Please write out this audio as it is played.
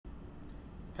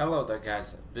Hello there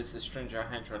guys, this is Stranger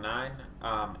Hydra 9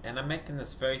 and I'm making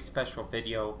this very special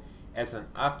video as an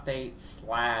update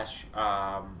slash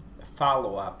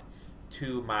follow-up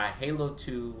to my Halo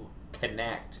 2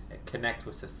 Connect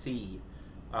with a C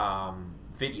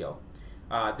video.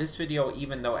 This video,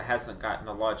 even though it hasn't gotten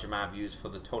a large amount of views for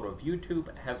the total of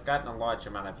YouTube, has gotten a large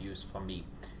amount of views for me.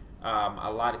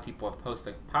 A lot of people have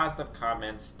posted positive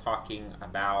comments talking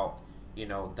about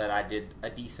that I did a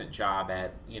decent job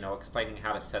at, explaining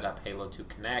how to set up Halo 2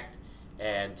 Connect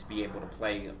and to be able to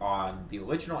play on the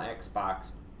original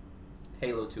Xbox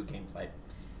Halo 2 gameplay.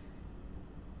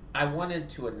 I wanted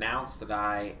to announce that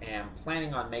I am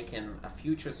planning on making a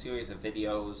future series of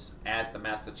videos as the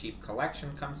Master Chief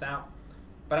Collection comes out,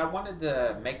 but I wanted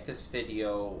to make this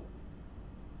video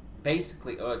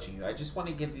basically urging you. I just want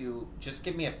to give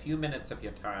me a few minutes of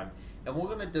your time, and we're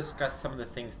going to discuss some of the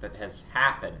things that has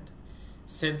happened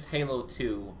since Halo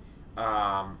 2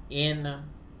 in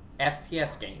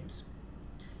FPS games,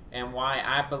 and why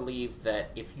I believe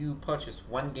that if you purchase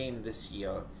one game this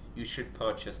year, you should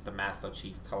purchase the Master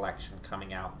Chief Collection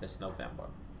coming out this November.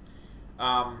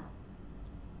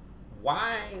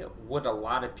 Why would a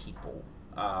lot of people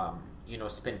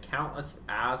spend countless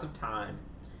hours of time,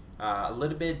 a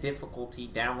little bit of difficulty,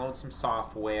 download some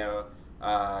software,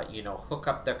 hook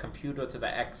up their computer to the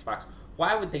Xbox?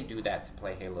 Why would they do that to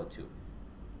play Halo 2?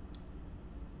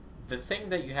 The thing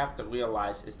that you have to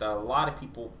realize is that a lot of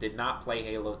people did not play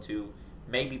Halo 2,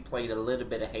 maybe played a little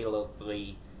bit of Halo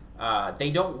 3. They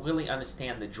don't really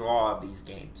understand the draw of these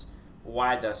games,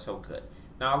 why they're so good.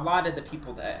 Now, a lot of the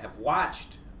people that have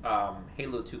watched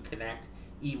Halo 2 Connect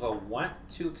either want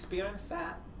to experience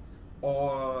that,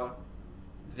 or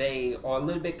they are a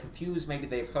little bit confused. Maybe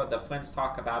they've heard their friends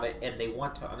talk about it and they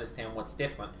want to understand what's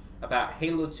different about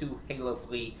Halo 2, Halo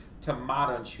 3 to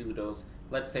modern shooters,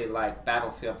 let's say like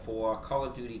Battlefield 4, Call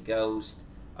of Duty Ghost,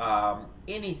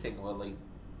 anything really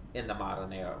in the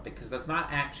modern era, because there's not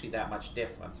actually that much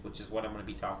difference, which is what I'm going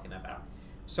to be talking about.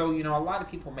 So, a lot of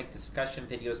people make discussion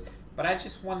videos, but I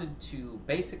just wanted to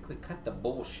basically cut the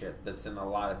bullshit that's in a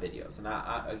lot of videos.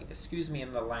 And excuse me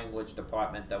in the language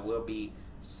department, there will be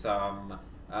some,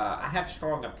 I have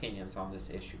strong opinions on this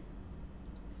issue.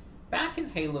 Back in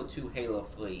Halo 2, Halo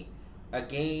 3, a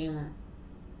game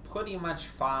pretty much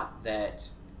thought that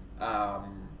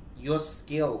your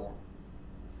skill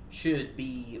should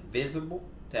be visible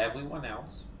to everyone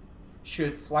else,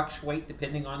 should fluctuate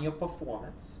depending on your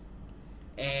performance,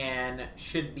 and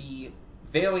should be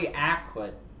very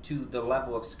accurate to the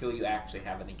level of skill you actually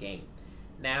have in a game.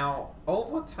 Now,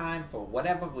 over time, for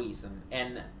whatever reason,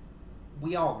 and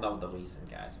we all know the reason,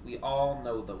 guys, we all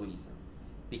know the reason,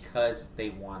 because they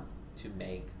want to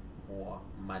make more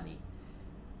money.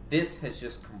 This has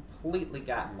just completely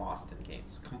gotten lost in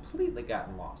games. Completely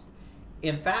gotten lost.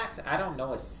 In fact, I don't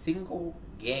know a single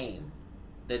game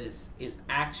that is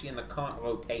actually in the current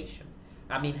rotation.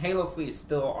 I mean, Halo 3 is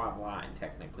still online,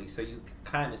 technically, so you can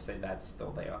kind of say that's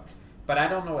still there. But I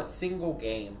don't know a single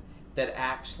game that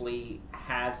actually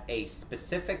has a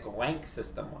specific rank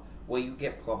system where you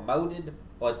get promoted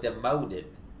or demoted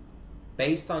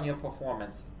based on your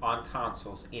performance on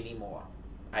consoles anymore.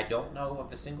 I don't know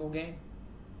of a single game.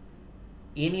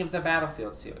 Any of the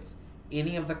Battlefield series,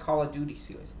 any of the Call of Duty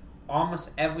series,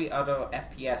 almost every other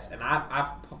FPS, and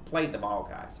I've played them all,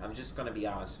 guys. I'm just going to be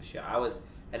honest with you. I was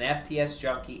an FPS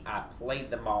junkie. I played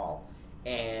them all.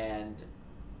 And,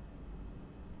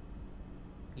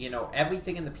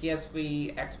 everything in the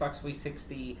PS3, Xbox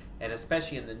 360, and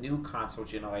especially in the new console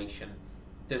generation,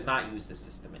 does not use the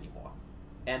system anymore.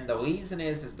 And the reason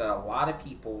is that a lot of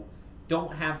people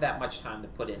don't have that much time to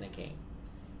put in a game.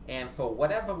 And for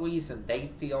whatever reason, they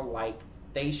feel like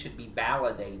they should be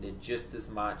validated just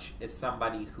as much as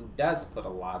somebody who does put a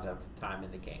lot of time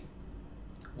in the game,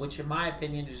 which in my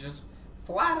opinion is just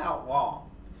flat out wrong.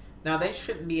 Now, they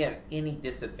shouldn't be at any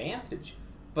disadvantage,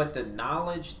 but the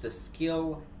knowledge, the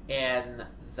skill, and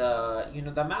the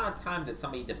the amount of time that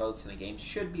somebody devotes in a game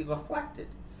should be reflected.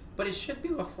 But it should be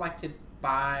reflected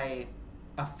by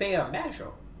a fair measure,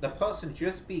 the person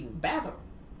just being better,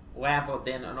 rather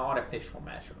than an artificial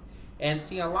measure. And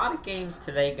see, a lot of games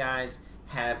today, guys,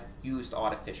 have used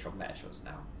artificial measures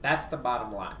now. That's the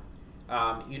bottom line.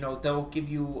 They'll give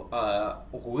you a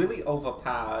really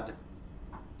overpowered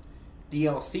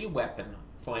DLC weapon,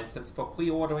 for instance, for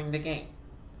pre-ordering the game.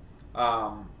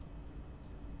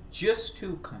 Just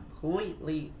to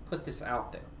completely put this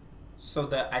out there, so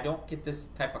that I don't get this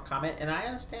type of comment. And I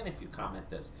understand if you comment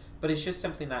this, but it's just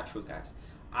simply not true, guys.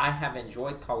 I have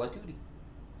enjoyed Call of Duty.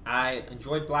 I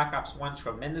enjoyed Black Ops 1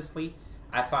 tremendously.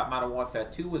 I thought Modern Warfare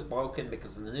 2 was broken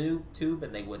because of the new tube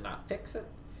and they would not fix it.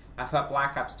 I thought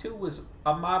Black Ops 2 was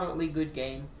a moderately good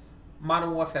game.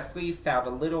 Modern Warfare 3 felt a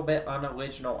little bit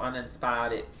unoriginal,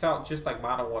 uninspired. It felt just like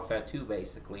Modern Warfare 2,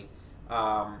 basically.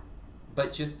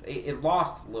 But just, it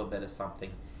lost a little bit of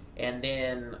something. And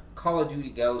then Call of Duty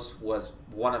Ghosts was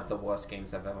one of the worst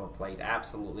games I've ever played.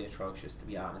 Absolutely atrocious, to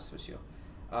be honest with you.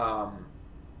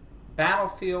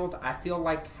 Battlefield, I feel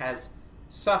like, has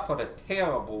suffered a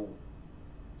terrible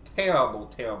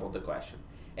digression.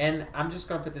 And I'm just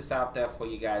going to put this out there for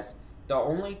you guys. The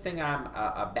only thing I'm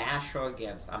a basher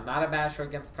against, I'm not a basher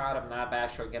against COD, I'm not a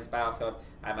basher against Battlefield,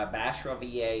 I'm a basher of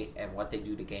EA and what they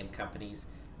do to game companies.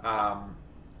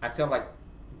 I feel like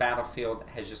Battlefield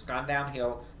has just gone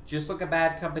downhill. Just look at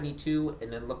Bad Company 2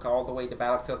 and then look all the way to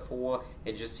Battlefield 4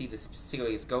 and just see the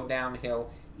series go downhill.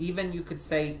 Even you could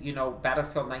say, you know,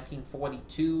 Battlefield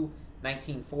 1942,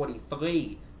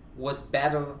 1943 was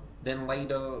better than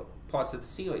later parts of the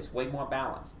series, way more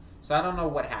balanced. So I don't know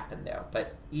what happened there,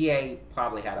 but EA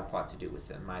probably had a part to do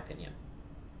with it, in my opinion.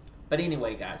 But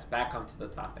anyway, guys, back onto the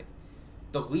topic.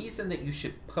 The reason that you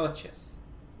should purchase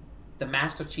the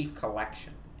Master Chief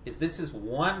Collection is this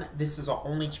is our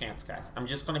only chance, guys. I'm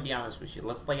just going to be honest with you.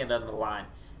 Let's lay it on the line.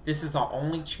 This is our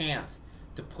only chance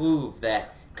to prove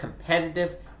that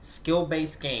competitive,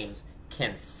 skill-based games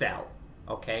can sell,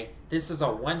 okay? This is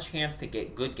our one chance to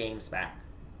get good games back.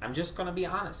 I'm just going to be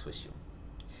honest with you.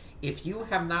 If you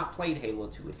have not played Halo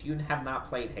 2, if you have not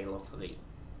played Halo 3,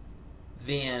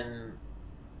 then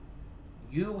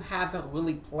you haven't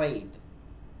really played.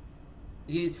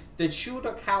 The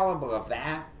shooter caliber of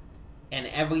that and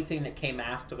everything that came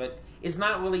after it is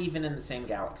not really even in the same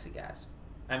galaxy, guys.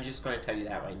 I'm just going to tell you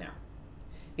that right now.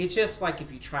 It's just like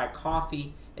if you try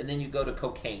coffee and then you go to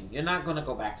cocaine. You're not going to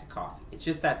go back to coffee. It's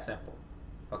just that simple,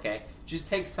 okay? Just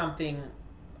take something,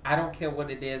 I don't care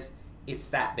what it is, it's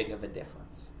that big of a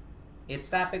difference. It's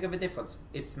that big of a difference.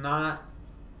 It's not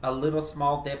a little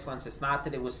small difference. It's not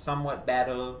that it was somewhat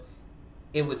better.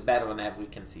 It was better in every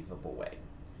conceivable way.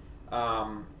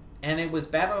 And it was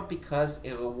better because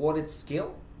it rewarded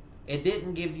skill. It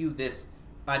didn't give you this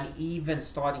uneven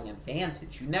starting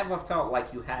advantage. You never felt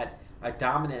like you had a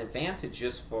dominant advantage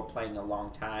just for playing a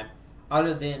long time,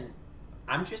 other than,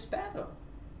 I'm just better.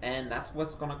 And that's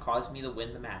what's going to cause me to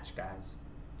win the match, guys.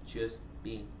 Just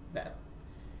being better.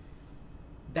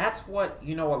 That's what,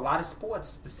 you know, a lot of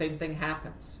sports, the same thing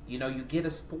happens. You know, you get a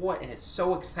sport and it's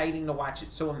so exciting to watch,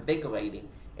 it's so invigorating,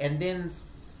 and then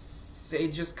it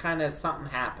just kind of, something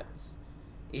happens.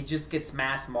 It just gets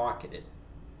mass marketed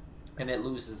and it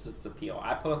loses its appeal.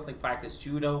 I personally practiced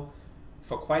judo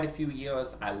for quite a few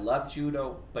years. I love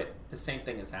judo, but the same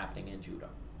thing is happening in judo.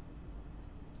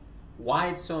 Why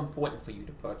it's so important for you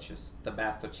to purchase the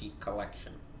Master Chief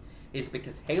Collection is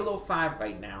because Halo 5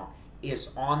 right now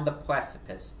is on the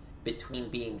precipice between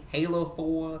being Halo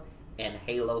 4 and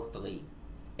Halo 3.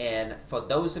 And for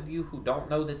those of you who don't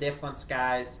know the difference,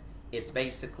 guys, it's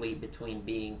basically between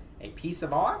being a piece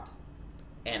of art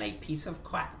and a piece of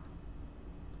crap.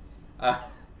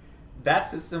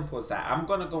 That's as simple as that. I'm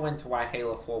going to go into why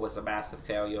Halo 4 was a massive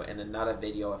failure in another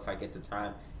video if I get the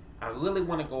time. I really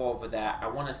want to go over that. I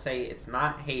want to say it's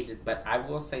not hated, but I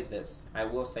will say this. I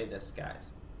will say this,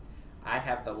 guys. I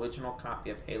have the original copy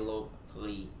of Halo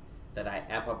 3 that I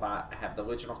ever bought. I have the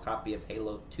original copy of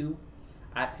Halo 2.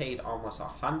 I paid almost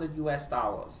 $100 US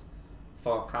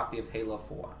for a copy of Halo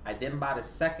 4. I then bought a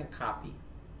second copy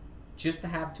just to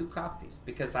have 2 copies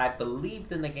because I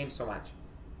believed in the game so much.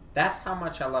 That's how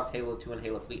much I loved Halo 2 and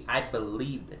Halo 3. I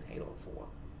believed in Halo 4.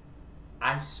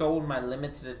 I sold my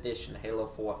limited edition Halo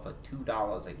 4 for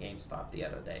 $2 at GameStop the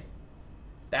other day.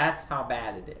 That's how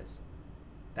bad it is.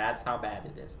 That's how bad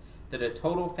it is. That a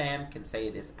total fan can say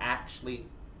it is actually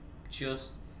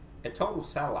just a total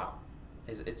sellout.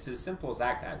 It's as simple as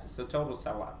that, guys. It's a total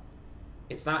sellout.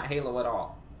 It's not Halo at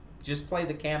all. Just play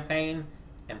the campaign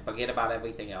and forget about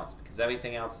everything else because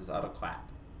everything else is utter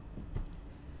crap.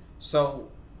 So,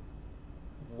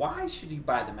 why should you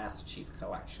buy the Master Chief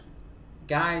Collection?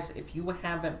 Guys, if you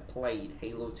haven't played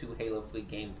Halo 2, Halo 3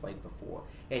 gameplay before,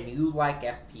 and you like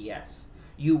FPS,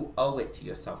 you owe it to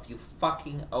yourself. You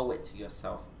fucking owe it to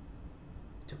yourself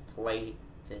to play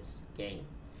this game.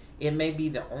 It may be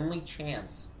the only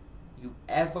chance you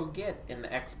ever get in the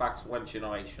Xbox One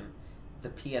generation, the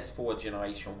PS4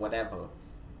 generation, whatever,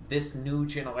 this new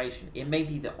generation. It may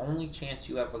be the only chance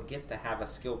you ever get to have a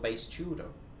skill-based shooter.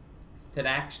 That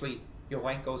actually your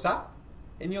rank goes up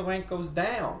and your rank goes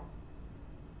down,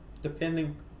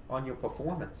 depending on your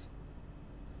performance.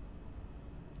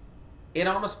 It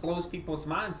almost blows people's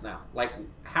minds now. Like,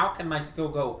 how can my skill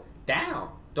go down?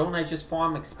 Don't I just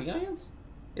farm experience?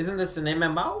 Isn't this an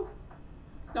MMO?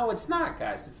 No, it's not,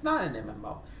 guys. It's not an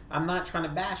MMO. I'm not trying to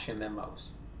bash MMOs.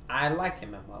 I like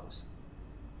MMOs.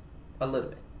 A little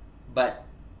bit. But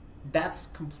that's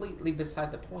completely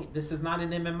beside the point. This is not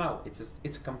an MMO.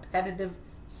 It's a competitive,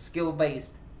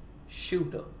 skill-based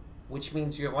shooter, which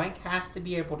means your rank has to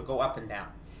be able to go up and down.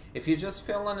 If you're just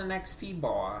filling an XP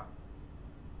bar,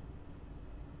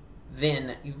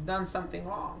 then you've done something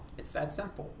wrong. It's that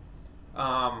simple.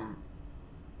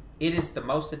 It is the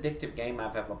most addictive game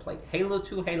I've ever played. Halo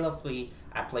 2, Halo 3,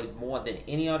 I played more than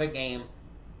any other game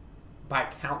by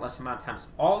countless amount of times.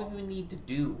 All you need to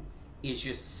do is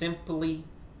just simply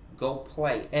go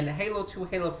play. And Halo 2,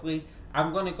 Halo 3,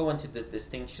 I'm going to go into the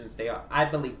distinctions there. I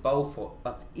believe both are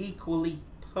of equally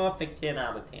perfect 10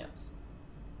 out of 10s.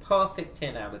 Perfect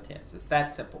 10 out of 10s. It's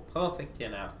that simple. Perfect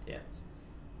 10 out of 10s.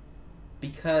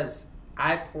 Because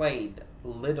I played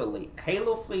literally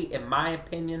Halo 3, in my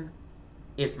opinion,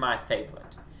 is my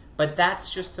favorite. But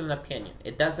that's just an opinion.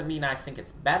 It doesn't mean I think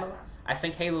it's better. I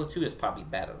think Halo 2 is probably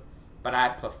better. But I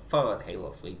preferred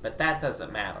Halo 3. But that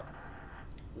doesn't matter.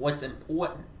 What's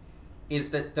important is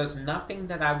that there's nothing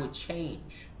that I would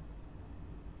change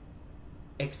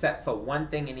except for one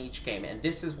thing in each game. And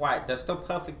this is why they're still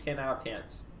perfect 10 out of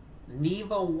 10s.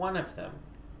 Neither one of them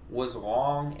was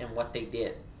wrong in what they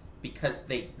did, because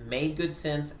they made good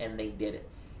sense and they did it.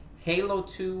 Halo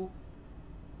 2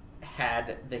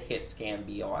 had the hit scan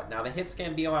BR. Now the hit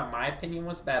scan BR, in my opinion,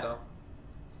 was better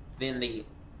than the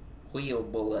real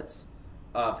bullets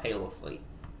of Halo 3.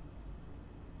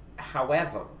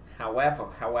 However,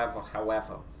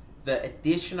 the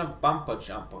addition of bumper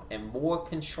jumper and more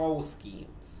control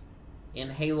schemes in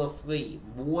Halo 3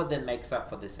 more than makes up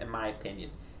for this, in my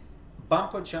opinion.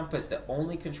 Bumper jumper is the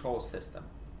only control system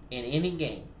in any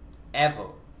game ever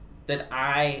that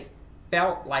I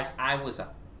felt like I was a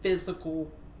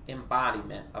physical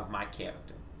embodiment of my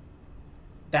character.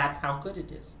 That's how good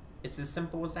it is. It's as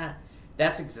simple as that.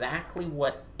 That's exactly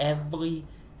what every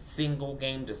single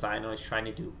game designer is trying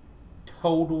to do.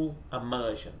 Total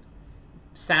immersion.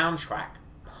 Soundtrack,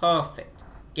 perfect.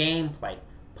 Gameplay,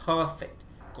 perfect.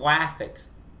 Graphics,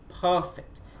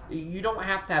 perfect. You don't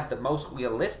have to have the most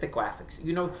realistic graphics.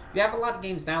 You know, you have a lot of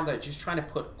games now that are just trying to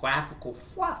put graphical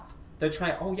fluff. They're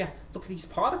trying, oh yeah, look at these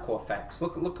particle effects.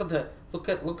 Look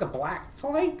at black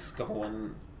flakes going.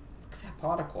 Look at that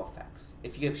particle effects.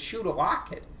 If you shoot a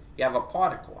rocket, you have a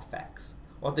particle effects.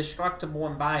 Or destructible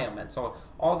environments, or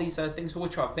all these other things,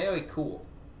 which are very cool.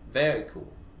 Very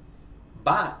cool.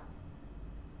 But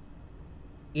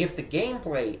if the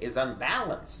gameplay is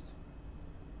unbalanced,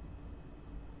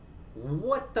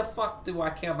 what the fuck do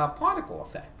I care about particle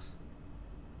effects?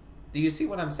 Do you see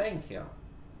what I'm saying here?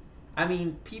 I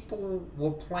mean, people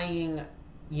were playing,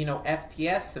 you know,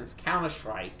 FPS since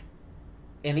Counter-Strike,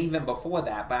 and even before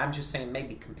that, but I'm just saying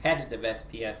maybe competitive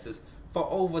FPSs for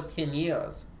over 10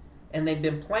 years. And they've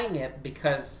been playing it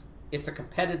because it's a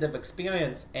competitive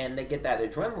experience and they get that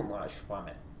adrenaline rush from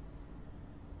it.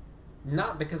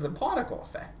 Not because of particle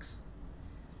effects.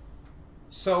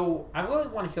 So, I really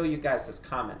want to hear you guys'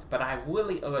 comments, but I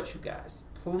really urge you guys,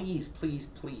 please, please,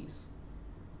 please,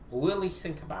 really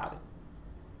think about it.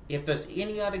 If there's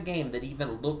any other game that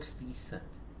even looks decent,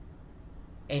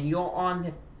 and you're on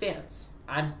the fence,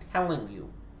 I'm telling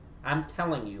you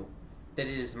that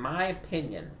it is my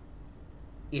opinion,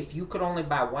 if you could only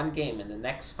buy one game in the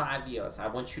next 5 years, I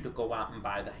want you to go out and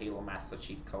buy the Halo Master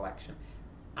Chief Collection.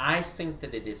 I think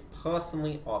that it is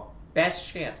personally our best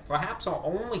chance, perhaps our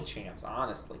only chance,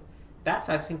 honestly. That's,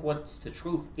 I think, what's the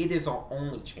truth. It is our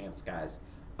only chance, guys,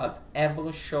 of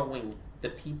ever showing the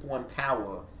people in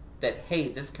power that, hey,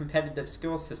 this competitive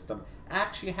skill system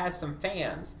actually has some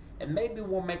fans, and maybe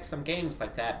we'll make some games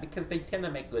like that, because they tend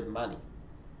to make good money.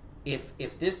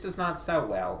 If this does not sell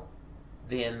well,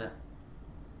 then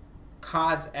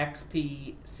COD's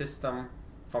XP system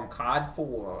from COD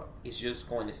 4 is just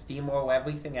going to steamroll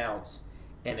everything else,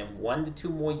 and in 1 to 2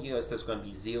 more years, there's going to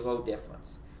be zero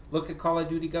difference. Look at Call of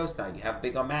Duty Ghosts now. You have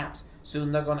bigger maps.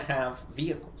 Soon they're going to have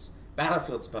vehicles.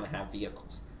 Battlefield's going to have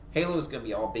vehicles. Halo is going to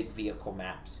be all big vehicle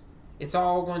maps. It's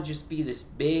all going to just be this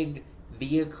big,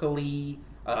 vehicle-y,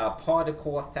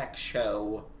 particle effect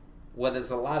show where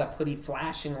there's a lot of pretty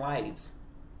flashing lights,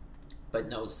 but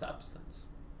no substance.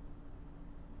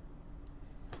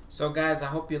 So guys, I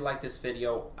hope you liked this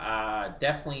video.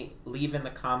 Definitely leave in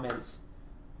the comments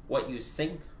what you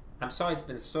think. I'm sorry it's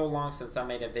been so long since I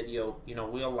made a video, you know,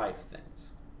 real life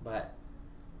things. But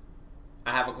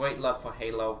I have a great love for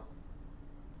Halo.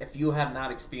 If you have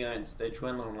not experienced the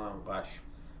adrenaline rush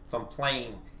from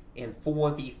playing in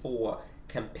 4v4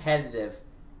 competitive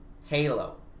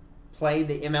Halo, play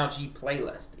the MLG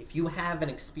playlist. If you haven't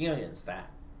experienced that,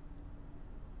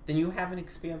 then you haven't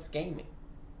experienced gaming.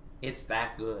 It's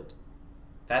that good.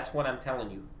 That's what I'm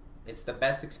telling you. It's the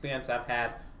best experience I've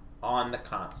had on the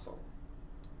console.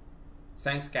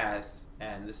 Thanks, guys,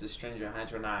 and this is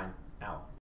Stranger109 out.